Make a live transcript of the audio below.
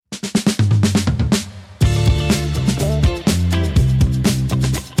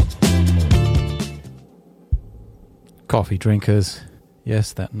Coffee drinkers,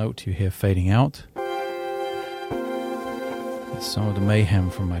 yes, that note you hear fading out is some of the mayhem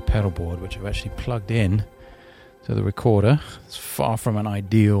from my pedal board, which I've actually plugged in to the recorder. It's far from an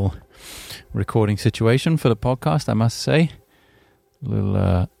ideal recording situation for the podcast, I must say. A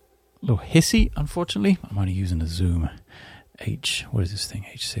little hissy, unfortunately. I'm only using a Zoom what is this thing?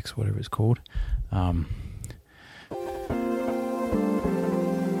 H6, whatever it's called.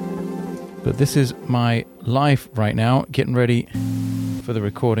 But this is my life right now, getting ready for the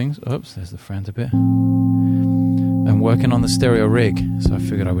recordings. Oops, there's the friends a bit. I'm working on the stereo rig, so I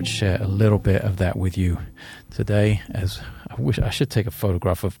figured I would share a little bit of that with you today. As I wish I should take a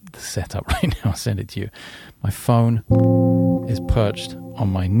photograph of the setup right now and send it to you. My phone is perched on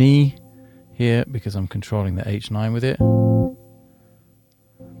my knee here because I'm controlling the H9 with it.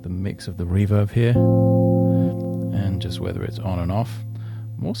 The mix of the reverb here and just whether it's on and off.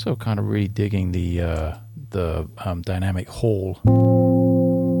 I'm also kind of really digging the dynamic hall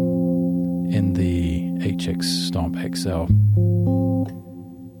in the HX Stomp XL.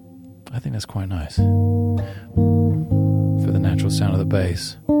 I think that's quite nice for the natural sound of the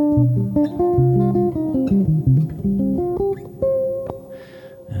bass.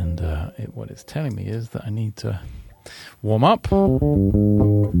 And what it's telling me is that I need to warm up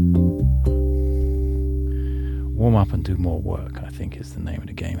and do more work, I think is the name of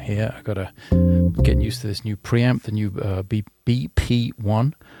the game here. I gotta get used to this new preamp, the new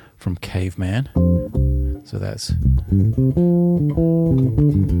BP1 from Caveman. So that's,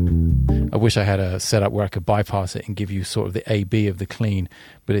 I wish I had a setup where I could bypass it and give you sort of the AB of the clean,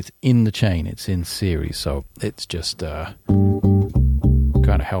 but it's in the chain, it's in series, so it's just kind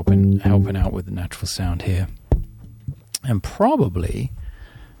of helping out with the natural sound here. And probably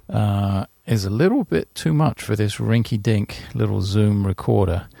is a little bit too much for this rinky-dink little Zoom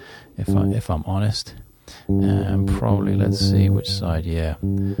recorder, if I'm honest. And probably, let's see which side. Yeah,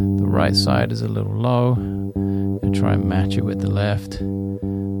 the right side is a little low. I'll try and match it with the left.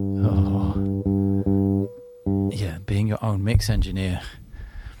 Oh, yeah, being your own mix engineer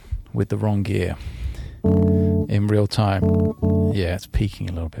with the wrong gear in real time. Yeah, it's peaking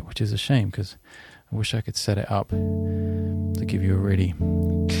a little bit, which is a shame because I wish I could set it up to give you a really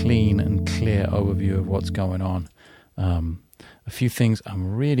clean and clear overview of what's going on. A few things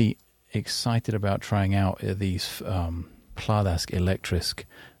I'm really excited about trying out are these Pladask Electric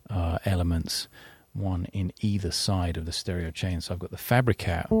elements, one in either side of the stereo chain. So I've got the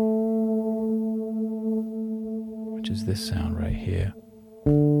Fabricat, which is this sound right here.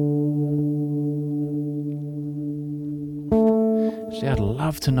 Actually, I'd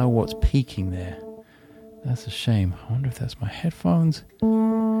love to know what's peaking there. That's a shame. I wonder if that's my headphones.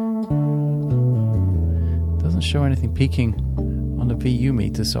 Doesn't show anything peaking on the VU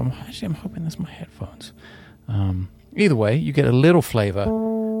meter, so I'm hoping that's my headphones. Either way, you get a little flavor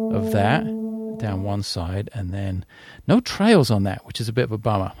of that down one side, and then no trails on that, which is a bit of a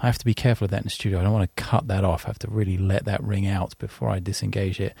bummer. I have to be careful of that in the studio. I don't want to cut that off. I have to really let that ring out before I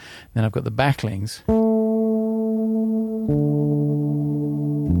disengage it. Then I've got the backlings.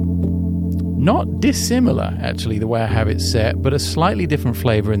 Not dissimilar, actually, the way I have it set, but a slightly different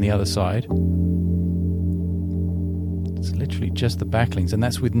flavor in the other side. It's literally just the backlings, and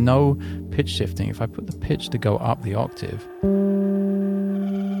that's with no pitch shifting. If I put the pitch to go up the octave, you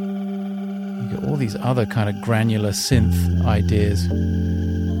get all these other kind of granular synth ideas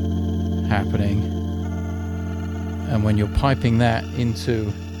happening. And when you're piping that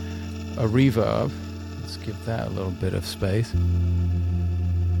into a reverb, let's give that a little bit of space.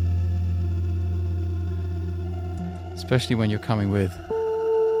 Especially when you're coming with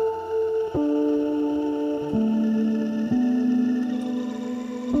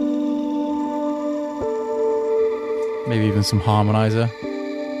maybe even some harmonizer.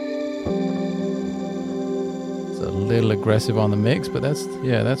 It's a little aggressive on the mix, but that's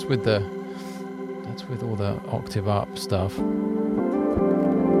with all the octave up stuff.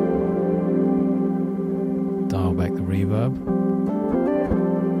 Dial back the reverb.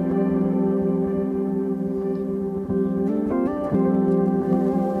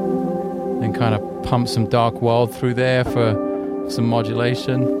 Then kind of pump some Dark World through there for some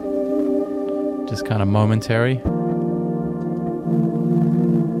modulation. Just kind of momentary.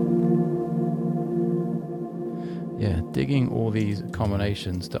 Yeah, digging all these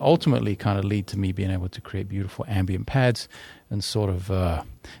combinations to ultimately kind of lead to me being able to create beautiful ambient pads and sort of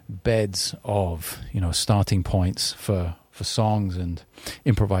beds of, starting points for songs and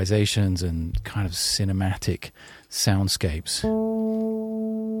improvisations and kind of cinematic soundscapes.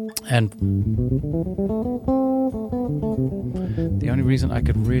 And The only reason I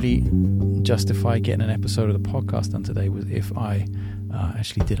could really justify getting an episode of the podcast done today was if I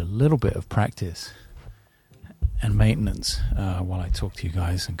actually did a little bit of practice and maintenance while I talk to you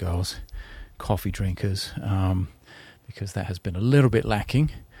guys and girls, coffee drinkers, because that has been a little bit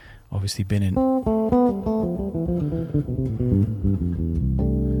lacking. Obviously been in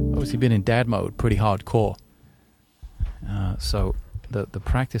dad mode, pretty hardcore. So the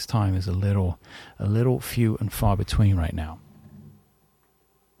practice time is a little few and far between right now.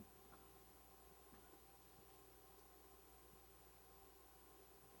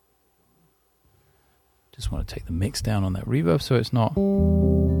 Just want to take the mix down on that reverb so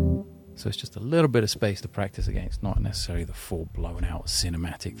it's just a little bit of space to practice against, not necessarily the full blown out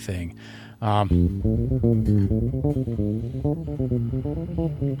cinematic thing.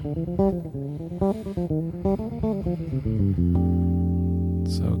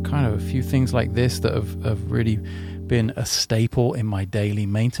 So kind of a few things like this that have really been a staple in my daily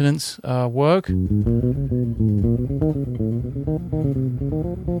maintenance work.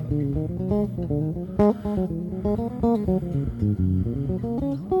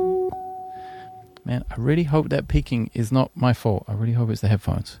 Man, I really hope that peaking is not my fault. I really hope it's the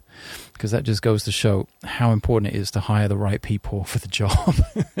headphones, because that just goes to show how important it is to hire the right people for the job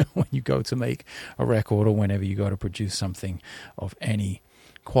when you go to make a record or whenever you go to produce something of any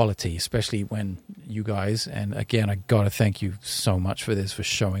quality, especially when you guys, and again, I got to thank you so much for this, for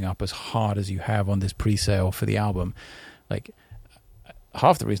showing up as hard as you have on this pre-sale for the album. Like,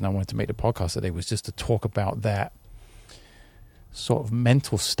 half the reason I wanted to make the podcast today was just to talk about that sort of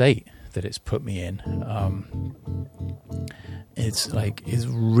mental state that it's put me in. It's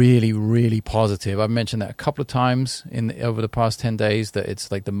really, really positive. I've mentioned that a couple of times over the past 10 days, that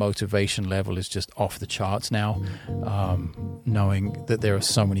it's like the motivation level is just off the charts now. Knowing that there are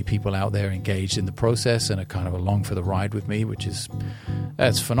so many people out there engaged in the process and are kind of along for the ride with me,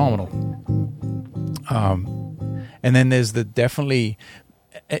 that's phenomenal. And then there's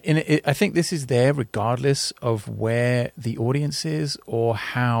I think this is there regardless of where the audience is or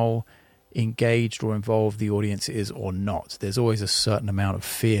how engaged or involved the audience is or not. There's always a certain amount of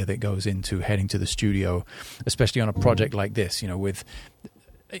fear that goes into heading to the studio, especially on a project like this.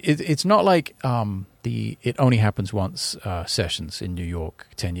 It's not like the It Only Happens Once sessions in New York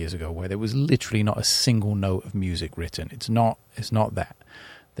 10 years ago, where there was literally not a single note of music written. It's not that.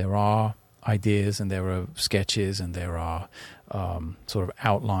 There are ideas and there are sketches and there are sort of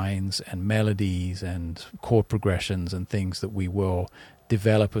outlines and melodies and chord progressions and things that we will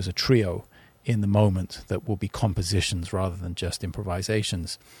develop as a trio in the moment, that will be compositions rather than just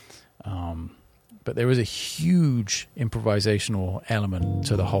improvisations. But there is a huge improvisational element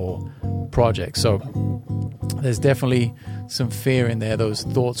to the whole project. So there's definitely some fear in there. Those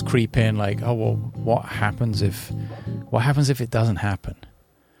thoughts creep in like, oh, well, what happens if it doesn't happen?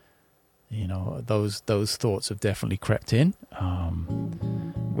 Those thoughts have definitely crept in,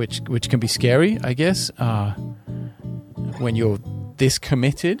 which can be scary, I guess, when you're this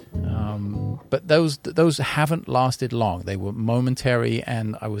committed. But those haven't lasted long. They were momentary,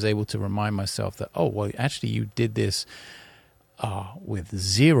 and I was able to remind myself that, oh, well, actually you did this with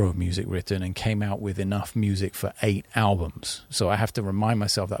zero music written and came out with enough music for 8 albums. So I have to remind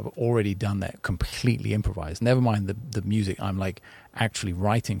myself that I've already done that completely improvised. Never mind the music I'm like actually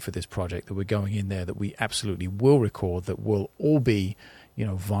writing for this project, that we're going in there, that we absolutely will record, that will all be,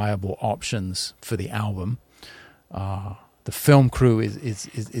 viable options for the album. The film crew is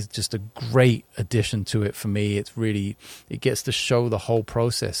just a great addition to it for me. It gets to show the whole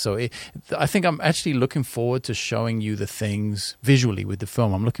process. So I think I'm actually looking forward to showing you the things visually with the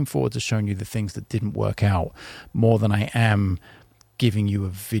film. I'm looking forward to showing you the things that didn't work out more than I am giving you a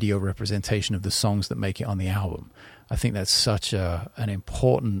video representation of the songs that make it on the album. I think that's such an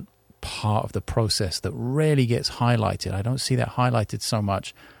important part of the process that rarely gets highlighted. I don't see that highlighted so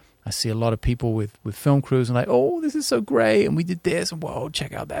much. I see a lot of people with film crews and like, oh, this is so great, and we did this, and whoa,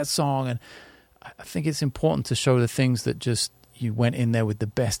 check out that song. And I think it's important to show the things that just you went in there with the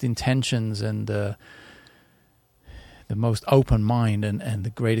best intentions and the most open mind and the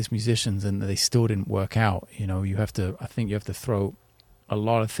greatest musicians, and they still didn't work out. I think you have to throw a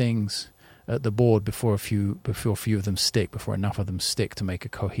lot of things at the board before a few of them stick, before enough of them stick to make a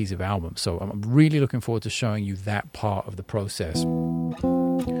cohesive album. So I'm really looking forward to showing you that part of the process.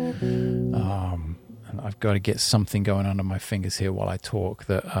 And I've got to get something going under my fingers here while I talk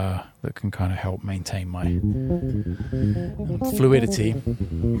that can kind of help maintain my fluidity.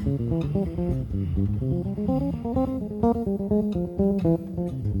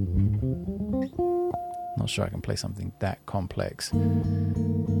 Not sure I can play something that complex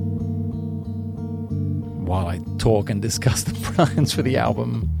while I talk and discuss the plans for the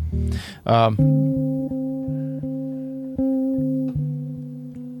album.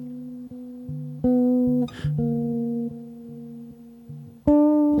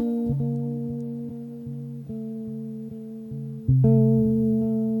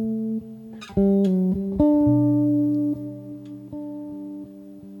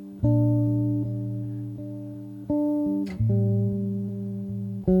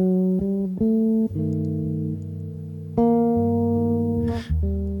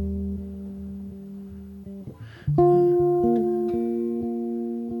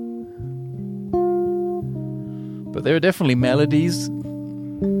 But there are definitely melodies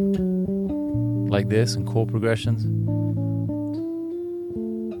like this and chord progressions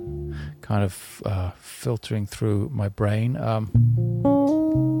kind of filtering through my brain.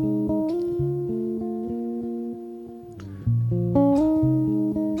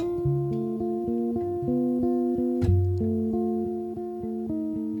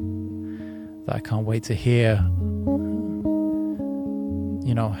 That I can't wait to hear,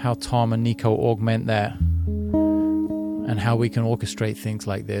 you know, how Tom and Nico augment that and how we can orchestrate things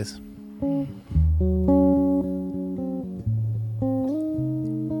like this.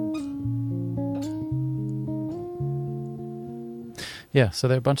 Yeah, so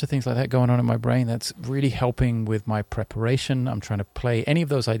there are a bunch of things like that going on in my brain that's really helping with my preparation. I'm trying to play any of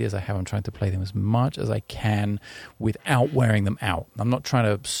those ideas I have. I'm trying to play them as much as I can without wearing them out. I'm not trying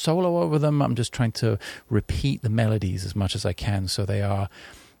to solo over them. I'm just trying to repeat the melodies as much as I can so they are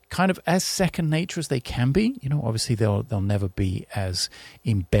kind of as second nature as they can be. You know, obviously they'll never be as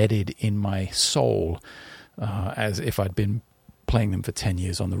embedded in my soul as if I'd been playing them for 10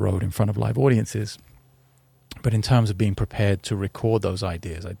 years on the road in front of live audiences. But in terms of being prepared to record those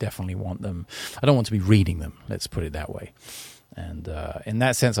ideas, I definitely want them. I don't want to be reading them, let's put it that way. And in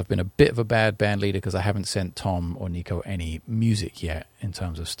that sense, I've been a bit of a bad band leader because I haven't sent Tom or Nico any music yet in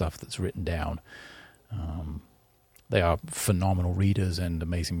terms of stuff that's written down. They are phenomenal readers and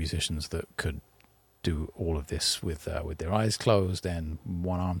amazing musicians that could do all of this with their eyes closed and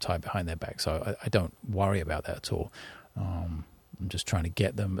one arm tied behind their back. So I don't worry about that at all. I'm just trying to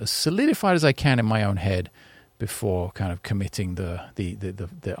get them as solidified as I can in my own head before kind of committing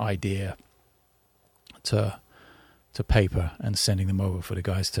the idea to paper and sending them over for the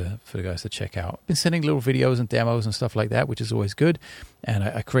guys to check out. I've been sending little videos and demos and stuff like that, which is always good. And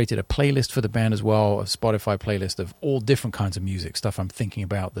I created a playlist for the band as well, a Spotify playlist of all different kinds of music, stuff I'm thinking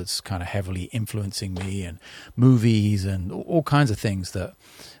about that's kind of heavily influencing me, and movies and all kinds of things that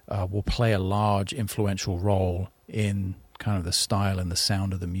will play a large influential role in kind of the style and the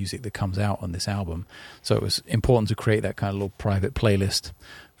sound of the music that comes out on this album. So it was important to create that kind of little private playlist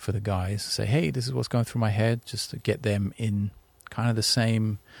for the guys. Say, hey, this is what's going through my head, just to get them in kind of the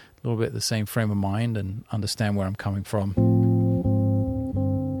same, a little bit the same frame of mind and understand where I'm coming from.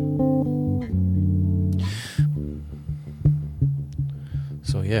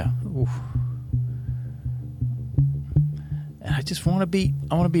 So yeah, oof. And I just want to be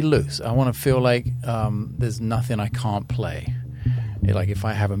loose. I want to feel like there's nothing I can't play. Like if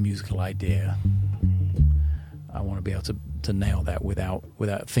I have a musical idea, I want to be able to nail that without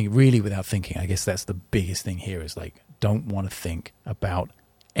thinking. I guess that's the biggest thing here, is like, don't want to think about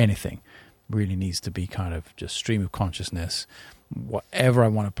anything. Really needs to be kind of just stream of consciousness. Whatever I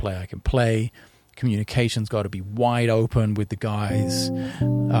want to play, I can play. Communication's got to be wide open with the guys.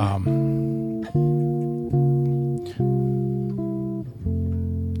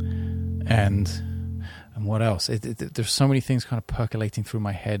 And what else? There's so many things kind of percolating through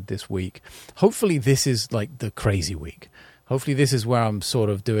my head this week. Hopefully this is like the crazy week. Hopefully this is where I'm sort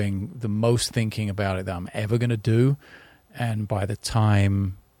of doing the most thinking about it that I'm ever going to do. And by the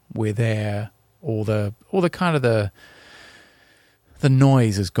time we're there, all the kind of the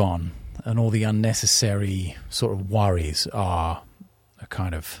noise is gone, and all the unnecessary sort of worries are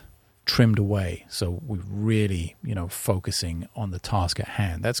kind of trimmed away. So we're really, focusing on the task at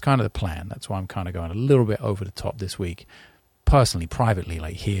hand. That's kind of the plan. That's why I'm kind of going a little bit over the top this week, personally, privately,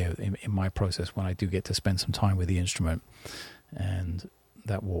 like here in my process, when I do get to spend some time with the instrument. And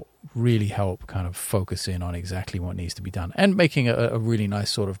that will really help kind of focus in on exactly what needs to be done, and making a really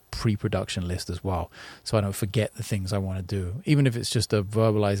nice sort of pre-production list as well, so I don't forget the things I want to do, even if it's just a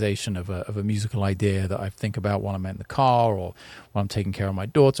verbalization of a musical idea that I think about while I'm in the car or while I'm taking care of my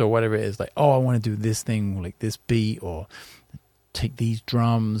daughter or whatever it is. Like, oh, I want to do this thing, like this beat, or take these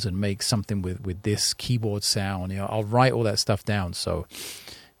drums and make something with this keyboard sound. I'll write all that stuff down. So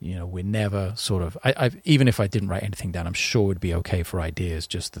we're never sort of, even if I didn't write anything down, I'm sure it'd be okay for ideas,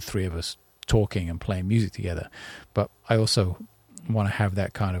 just the three of us talking and playing music together. But I also want to have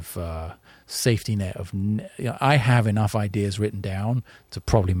that kind of safety net of, I have enough ideas written down to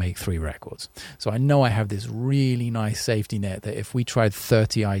probably make 3 records. So I know I have this really nice safety net that if we tried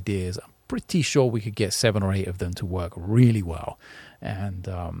 30 ideas, I'm pretty sure we could get 7 or 8 of them to work really well and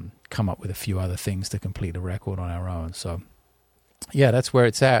come up with a few other things to complete the record on our own. So yeah, that's where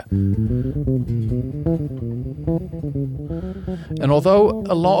it's at. And although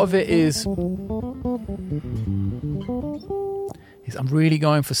a lot of it is I'm really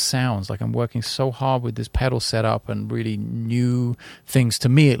going for sounds. Like, I'm working so hard with this pedal setup and really new things, to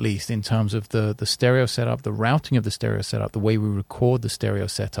me at least, in terms of the stereo setup, the routing of the stereo setup, the way we record the stereo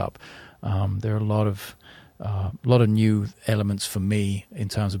setup. There are a lot of new elements for me in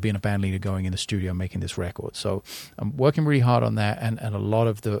terms of being a band leader, going in the studio, making this record. So I'm working really hard on that, and a lot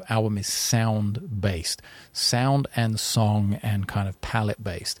of the album is sound-based. Sound and song and kind of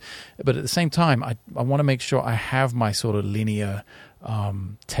palette-based. But at the same time, I want to make sure I have my sort of linear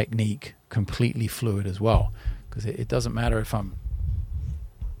technique completely fluid as well. Because it doesn't matter if I'm...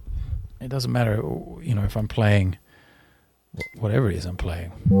 It doesn't matter, if I'm playing... whatever it is I'm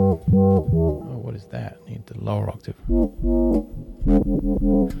playing. Oh, what is that? I need the lower octave.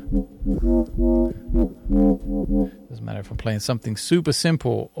 Doesn't matter if I'm playing something super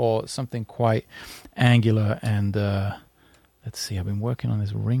simple or something quite angular. And let's see, I've been working on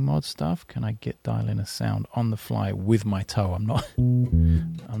this ring mod stuff. Can I dial in a sound on the fly with my toe? I'm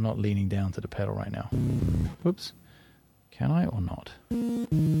not leaning down to the pedal right now. Whoops. Can I or not?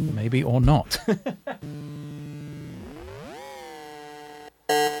 Maybe or not.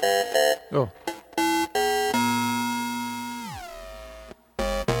 Oh.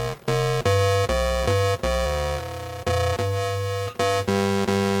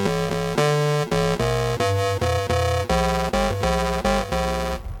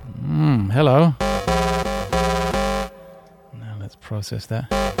 Hello. Now let's process that.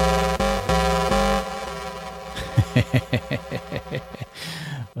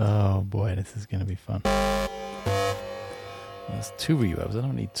 Oh boy, this is going to be fun. There's 2 reverbs. I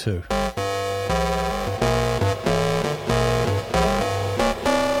don't need 2.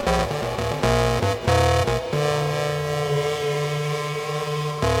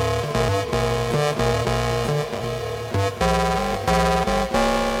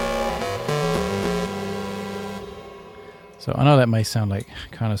 So I know that may sound like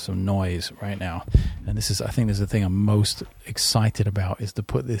kind of some noise right now, and I think this is the thing I'm most excited about, is to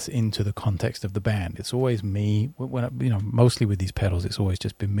put this into the context of the band. It's always me, mostly with these pedals, it's always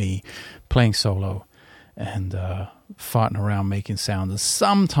just been me playing solo and farting around making sounds. And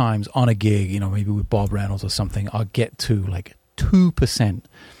sometimes on a gig, maybe with Bob Reynolds or something, I'll get to like 2%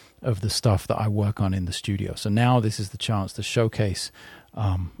 of the stuff that I work on in the studio. So now this is the chance to showcase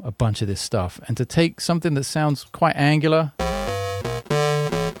a bunch of this stuff and to take something that sounds quite angular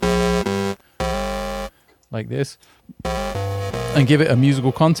like this and give it a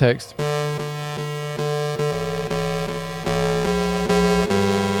musical context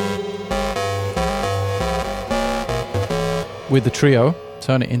with the trio,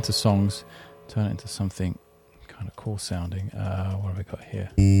 turn it into songs, turn it into something kind of cool sounding. What have I got here?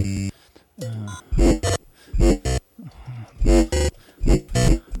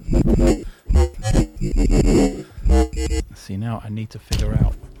 See, now I need to figure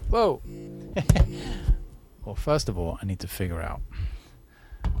out... Whoa! Well, first of all, I need to figure out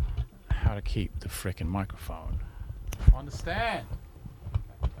how to keep the frickin' microphone on the stand.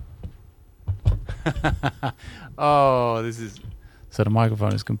 Oh, this is... So the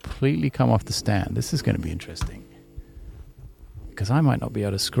microphone has completely come off the stand. This is going to be interesting, because I might not be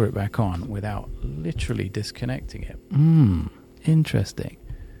able to screw it back on without literally disconnecting it. Interesting.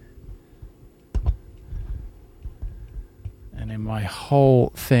 And in my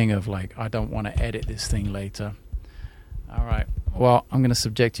whole thing of like, I don't want to edit this thing later. All right. Well, I'm going to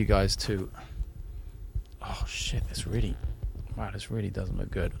subject you guys to... Oh, shit. This really doesn't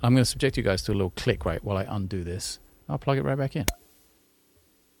look good. I'm going to subject you guys to a little click, right, while I undo this. I'll plug it right back in.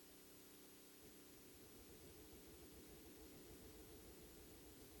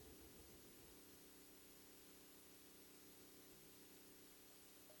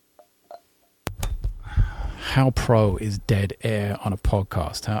 How pro is dead air on a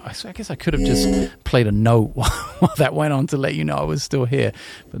podcast? I guess I could have just played a note while that went on to let you know I was still here.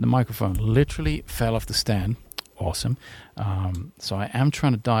 But the microphone literally fell off the stand. Awesome. So I am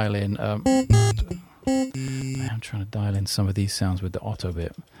trying to dial in... some of these sounds with the auto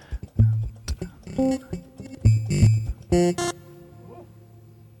bit.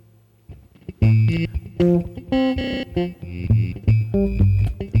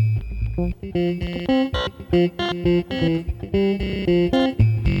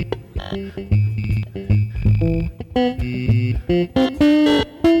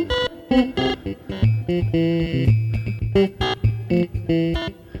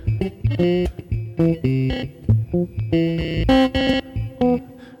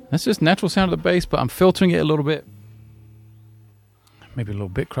 That's just natural sound of the bass, but I'm filtering it a little bit. Maybe a little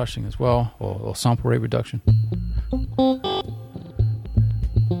bit crushing as well, or sample rate reduction.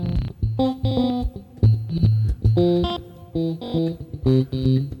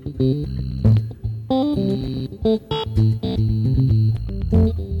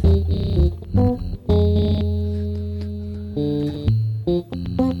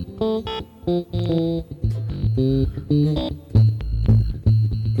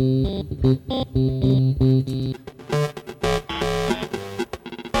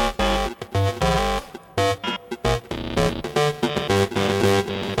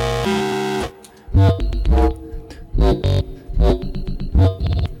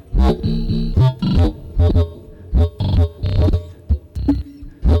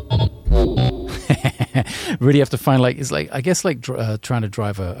 Really have to find, like, it's like, I guess, like trying to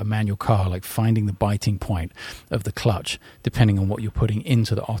drive a manual car, like finding the biting point of the clutch depending on what you're putting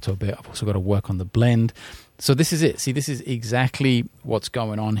into the auto bit. I've also got to work on the blend. So this is it. See, this is exactly what's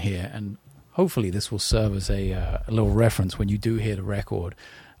going on here, and hopefully this will serve as a little reference when you do hear the record.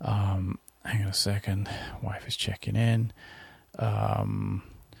 Hang on a second, wife is checking in.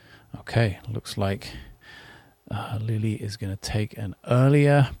 Okay, looks like Lily is going to take an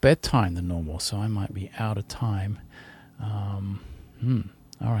earlier bedtime than normal, so I might be out of time. All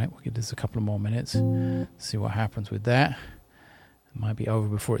right, we'll give this a couple of more minutes, see what happens with that. It might be over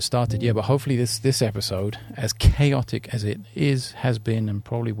before it started. Yeah, but hopefully this episode, as chaotic as it has been, and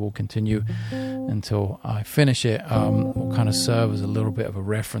probably will continue until I finish it, will kind of serve as a little bit of a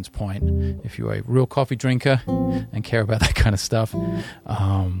reference point if you're a real coffee drinker and care about that kind of stuff,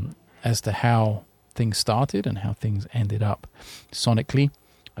 as to how things started and how things ended up sonically.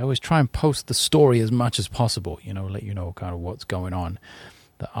 I always try and post the story as much as possible, let you know kind of what's going on,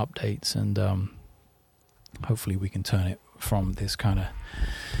 the updates, and hopefully we can turn it from this kind of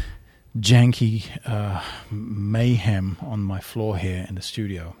janky mayhem on my floor here in the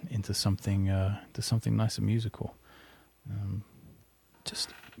studio into something nice and musical. I'm just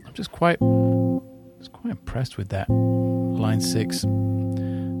quite impressed with that Line 6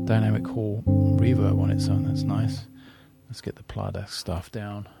 Dynamic Hall reverb on its own. That's nice. Let's get the Playdesk stuff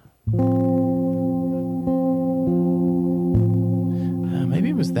down. Maybe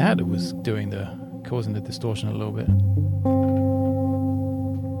it was that was causing the distortion a little bit.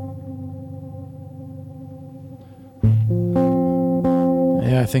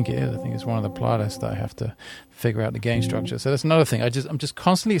 Yeah, I think it is. I think it's one of the Playdesk that I have to figure out the gain structure. So that's another thing. I'm just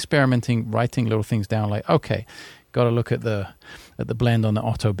constantly experimenting, writing little things down. Like, okay, got to look at the blend on the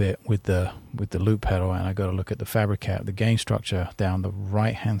auto bit with the loop pedal, and I got to look at the Fabricat, the gain structure down the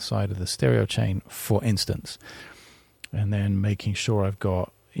right hand side of the stereo chain, for instance, and then making sure I've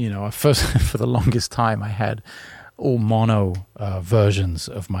got, first for the longest time I had all mono versions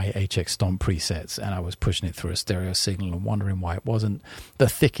of my HX Stomp presets, and I was pushing it through a stereo signal and wondering why it wasn't the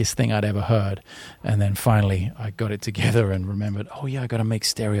thickest thing I'd ever heard. And then finally I got it together and remembered, oh yeah, I got to make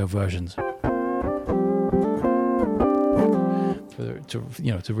stereo versions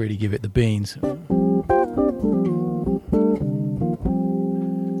to really give it the beans. Oops,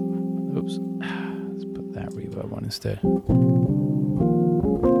 let's put that reverb on instead.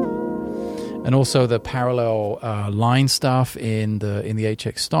 And also the parallel line stuff in the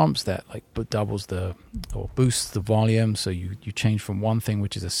HX Stomps that like doubles or boosts the volume. So you change from one thing,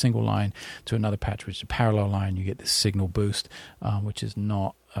 which is a single line, to another patch, which is a parallel line. You get this signal boost, which is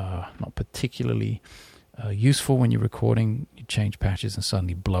not particularly useful when you're recording. You change patches and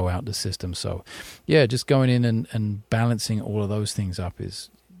suddenly blow out the system. So yeah, just going in and balancing all of those things up is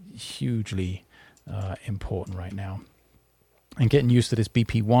hugely important right now. And getting used to this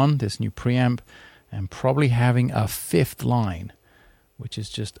BP1, this new preamp, and probably having a fifth line, which is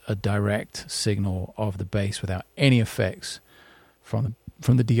just a direct signal of the bass without any effects from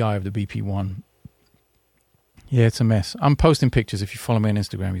the DI of the BP1. Yeah, it's a mess. I'm posting pictures. If you follow me on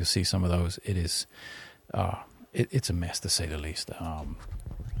Instagram, you'll see some of those. It is, it's a mess to say the least.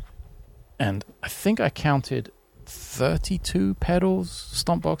 And I think I counted 32 pedals,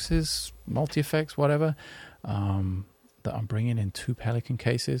 stomp boxes, multi-effects, whatever, that I'm bringing in 2 Pelican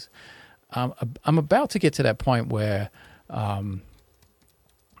cases. I'm about to get to that point where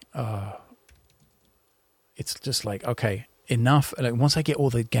it's just like, okay, enough. Like once I get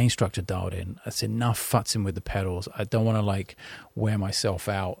all the gain structure dialed in, that's enough futzing with the pedals. I don't want to like wear myself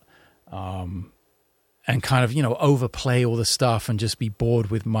out and kind of, overplay all the stuff and just be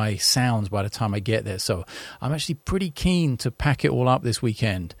bored with my sounds by the time I get there. So I'm actually pretty keen to pack it all up this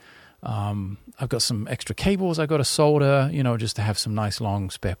weekend. I've got some extra cables I got to solder, just to have some nice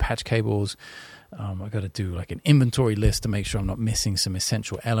long spare patch cables. I got to do like an inventory list to make sure I'm not missing some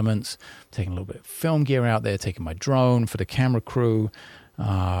essential elements. Taking a little bit of film gear out there, taking my drone for the camera crew.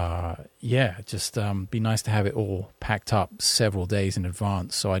 Just be nice to have it all packed up several days in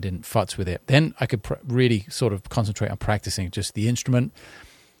advance so I didn't futz with it. Then I could really sort of concentrate on practicing just the instrument,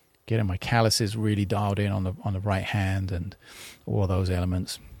 getting my calluses really dialed in on the right hand and all those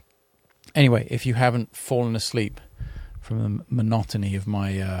elements. Anyway, if you haven't fallen asleep from the monotony of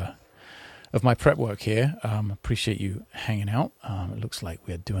my prep work here, appreciate you hanging out. It looks like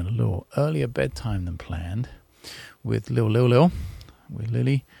we're doing a little earlier bedtime than planned with Lil, with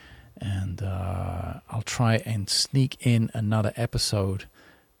Lily, and I'll try and sneak in another episode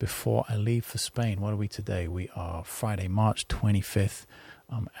before I leave for Spain. What are we today? We are Friday, March 25th.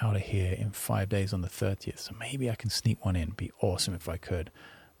 I'm out of here in 5 days on the 30th, so maybe I can sneak one in. It'd be awesome if I could.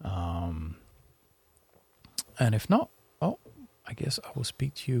 And if not, I guess I will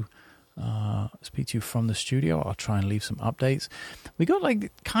speak to you from the studio. I'll try and leave some updates. We got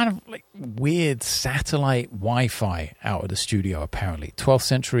like kind of like weird satellite Wi-Fi out of the studio apparently. 12th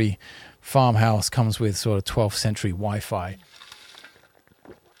century farmhouse comes with sort of 12th century Wi-Fi.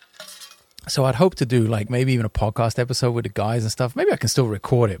 So I'd hope to do like maybe even a podcast episode with the guys and stuff. Maybe I can still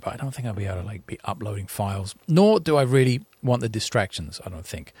record it, but I don't think I'll be able to like be uploading files. Nor do I really want the distractions, I don't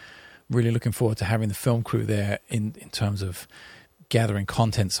think. Really looking forward to having the film crew there in terms of gathering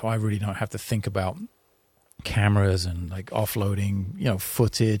content, so I really don't have to think about cameras and like offloading,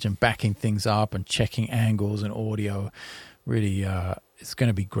 footage and backing things up and checking angles and audio. Really, it's going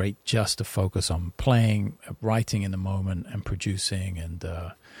to be great just to focus on playing, writing in the moment, and producing and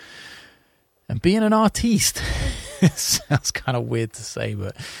being an artiste. It sounds kind of weird to say,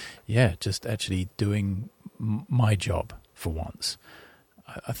 but yeah, just actually doing my job for once.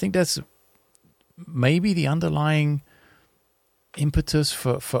 I think that's maybe the underlying impetus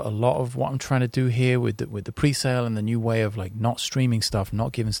for a lot of what I'm trying to do here with the pre-sale and the new way of like not streaming stuff,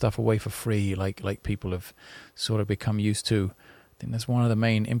 not giving stuff away for free like people have sort of become used to. I think that's one of the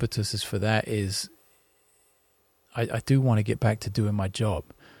main impetuses for that is I do want to get back to doing my job.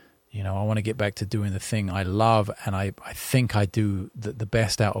 I want to get back to doing the thing I love, and I think I do the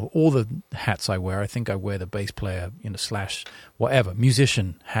best out of all the hats I wear. I think I wear the bass player, / whatever,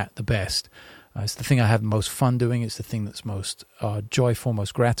 musician hat the best. It's the thing I have the most fun doing. It's the thing that's most joyful,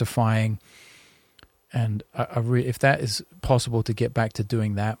 most gratifying. And if that is possible to get back to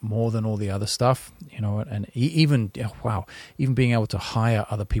doing that more than all the other stuff, and even being able to hire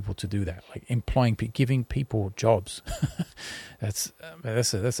other people to do that, like employing, giving people jobs, that's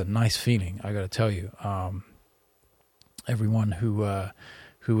a nice feeling. I got to tell you, everyone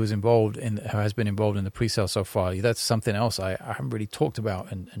who was involved who has been involved in the pre-sale so far, that's something else I haven't really talked about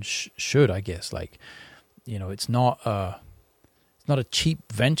and should, I guess. Like, it's not a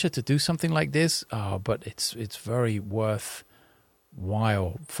cheap venture to do something like this, but it's very worthwhile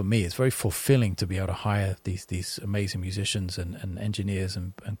for me. It's very fulfilling to be able to hire these amazing musicians and engineers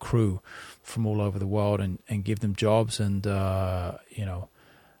and crew from all over the world and give them jobs. And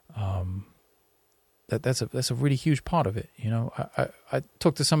that's a really huge part of it. I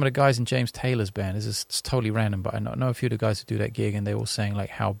talked to some of the guys in James Taylor's band. It's totally random, but I know a few of the guys who do that gig, and they were saying like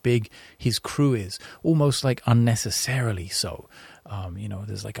how big his crew is, almost like unnecessarily so.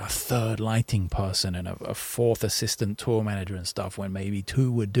 There's like a third lighting person and a fourth assistant tour manager and stuff when maybe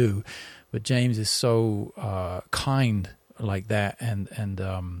two would do. But James is so kind like that and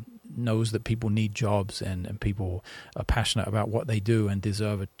knows that people need jobs and people are passionate about what they do and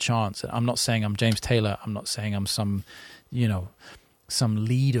deserve a chance. And I'm not saying I'm James Taylor. I'm not saying I'm some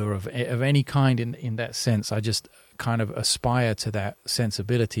leader of any kind in that sense. I just kind of aspire to that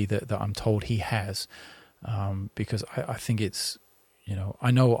sensibility that I'm told he has, because I think it's,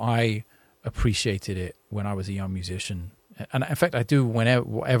 I know I appreciated it when I was a young musician. And in fact, I do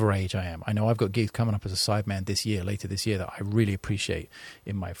whatever age I am. I know I've got gigs coming up as a sideman later this year, that I really appreciate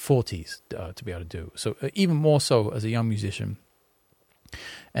in my 40s to be able to do. So even more so as a young musician.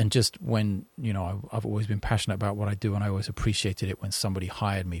 And just when, I've always been passionate about what I do, and I always appreciated it when somebody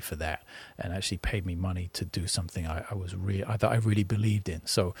hired me for that and actually paid me money to do something I really believed in.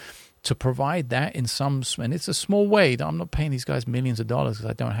 So to provide that in and it's a small way, I'm not paying these guys millions of dollars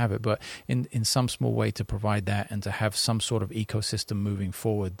because I don't have it, but in some small way to provide that and to have some sort of ecosystem moving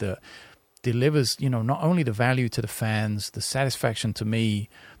forward that delivers, not only the value to the fans, the satisfaction to me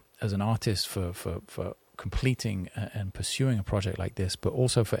as an artist for completing and pursuing a project like this, but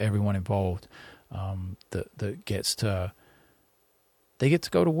also for everyone involved, that gets to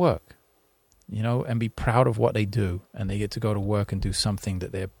go to work, and be proud of what they do, and they get to go to work and do something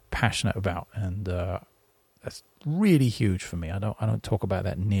that they're passionate about, and that's really huge for me. I don't talk about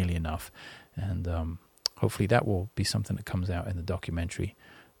that nearly enough, and hopefully that will be something that comes out in the documentary.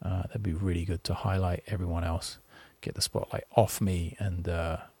 That'd be really good to highlight everyone else, get the spotlight off me, and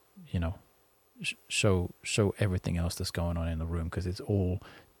show everything else that's going on in the room, because it's all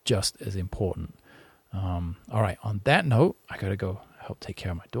just as important. All right, on that note, I gotta go help take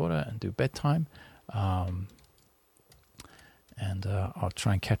care of my daughter and do bedtime, and I'll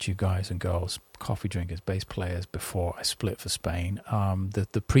try and catch you guys and girls, coffee drinkers, bass players, before I split for Spain.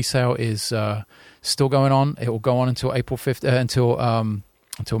 The pre-sale is still going on. It will go on until April 5th,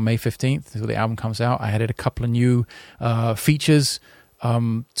 until May 15th, until the album comes out. I added a couple of new features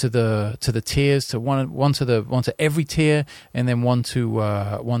to the tiers, to one to every tier, and then one to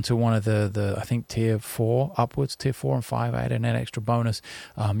one of the I think tier 4 upwards, tier 4 and 5. I added an extra bonus.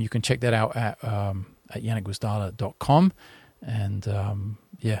 You can check that out at yannickguzdala.com, and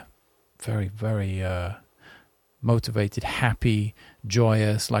very, very motivated, happy,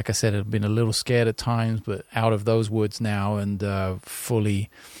 joyous. Like I said, I've been a little scared at times, but out of those woods now, and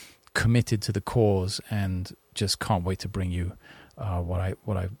fully committed to the cause, and just can't wait to bring you what I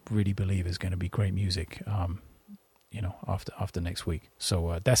really believe is going to be great music, after next week.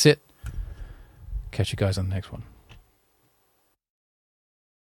 So that's it. Catch you guys on the next one.